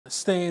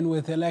staying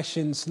with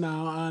elections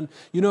now, and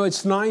you know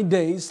it's 9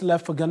 days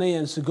left for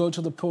Ghanaians to go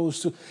to the polls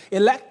to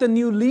elect the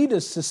new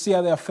leaders to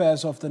steer the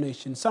affairs of the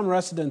nation. Some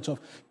residents of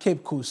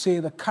Cape Coast say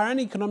the current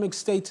economic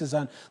status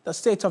and the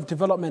state of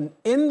development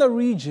in the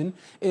region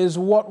is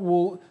what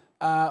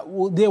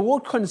they will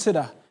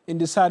consider in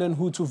deciding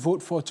who to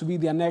vote for to be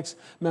their next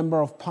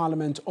member of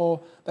parliament or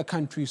the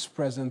country's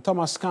president.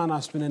 Thomas Khan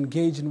has been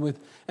engaging with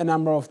a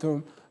number of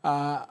them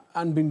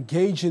and been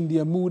gauging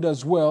their mood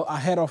as well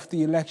ahead of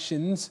the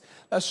elections.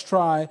 Let's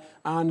try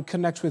and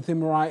connect with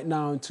him right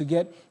now to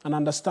get an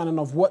understanding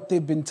of what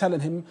they've been telling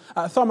him.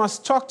 Thomas,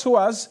 talk to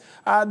us.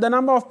 The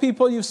number of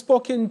people you've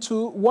spoken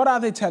to, what are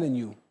they telling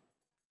you?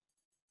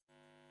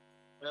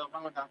 Well,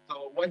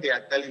 what they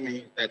are telling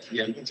me that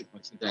we are going to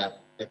consider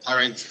the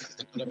current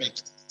economic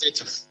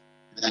status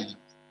and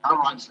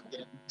how much they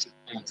are going to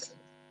pay,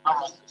 how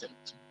much they are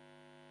to.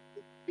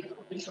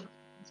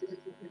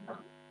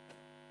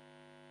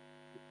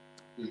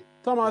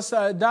 Thomas,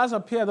 it does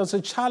appear there's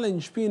a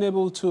challenge being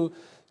able to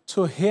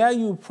hear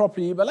you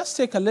properly, but let's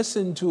take a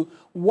listen to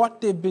what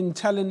they've been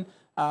telling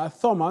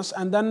Thomas,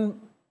 and then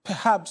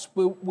perhaps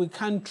we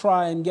can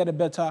try and get a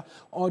better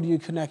audio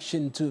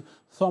connection to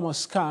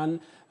Thomas Khan.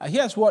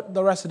 Here's what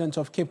the residents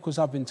of Cape Coast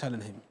have been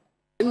telling him.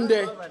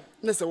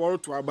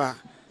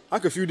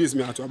 A few days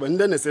me atu and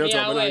then say to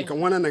abana kan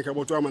wana na ka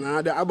boto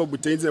amana da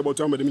ababutain ze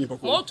boto amada mi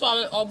pako moto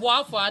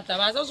oboafo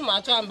ataba so ma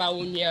to amba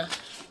wonia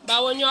ba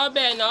wonia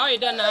obe na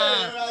oyida na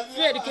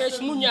free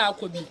education munya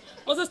akobi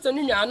mo sister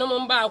nunya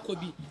anom mba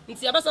akobi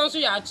nti abasa nso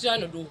ya atua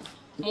no do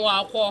mo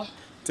akọ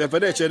te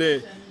fede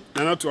chere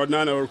na to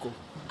ordinary na orko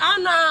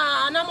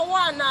ana mo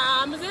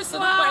wana me sister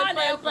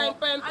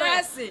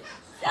pai.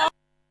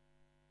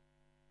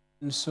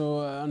 And so,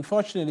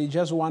 unfortunately,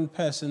 just one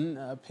person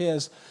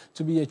appears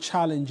to be a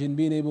challenge in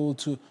being able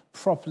to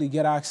properly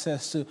get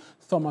access to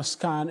Thomas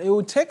Khan. It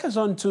will take us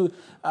on to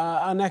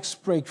our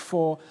next break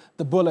for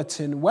the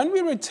bulletin. When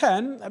we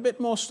return, a bit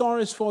more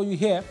stories for you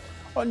here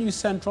on News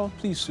Central.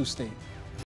 Please do stay.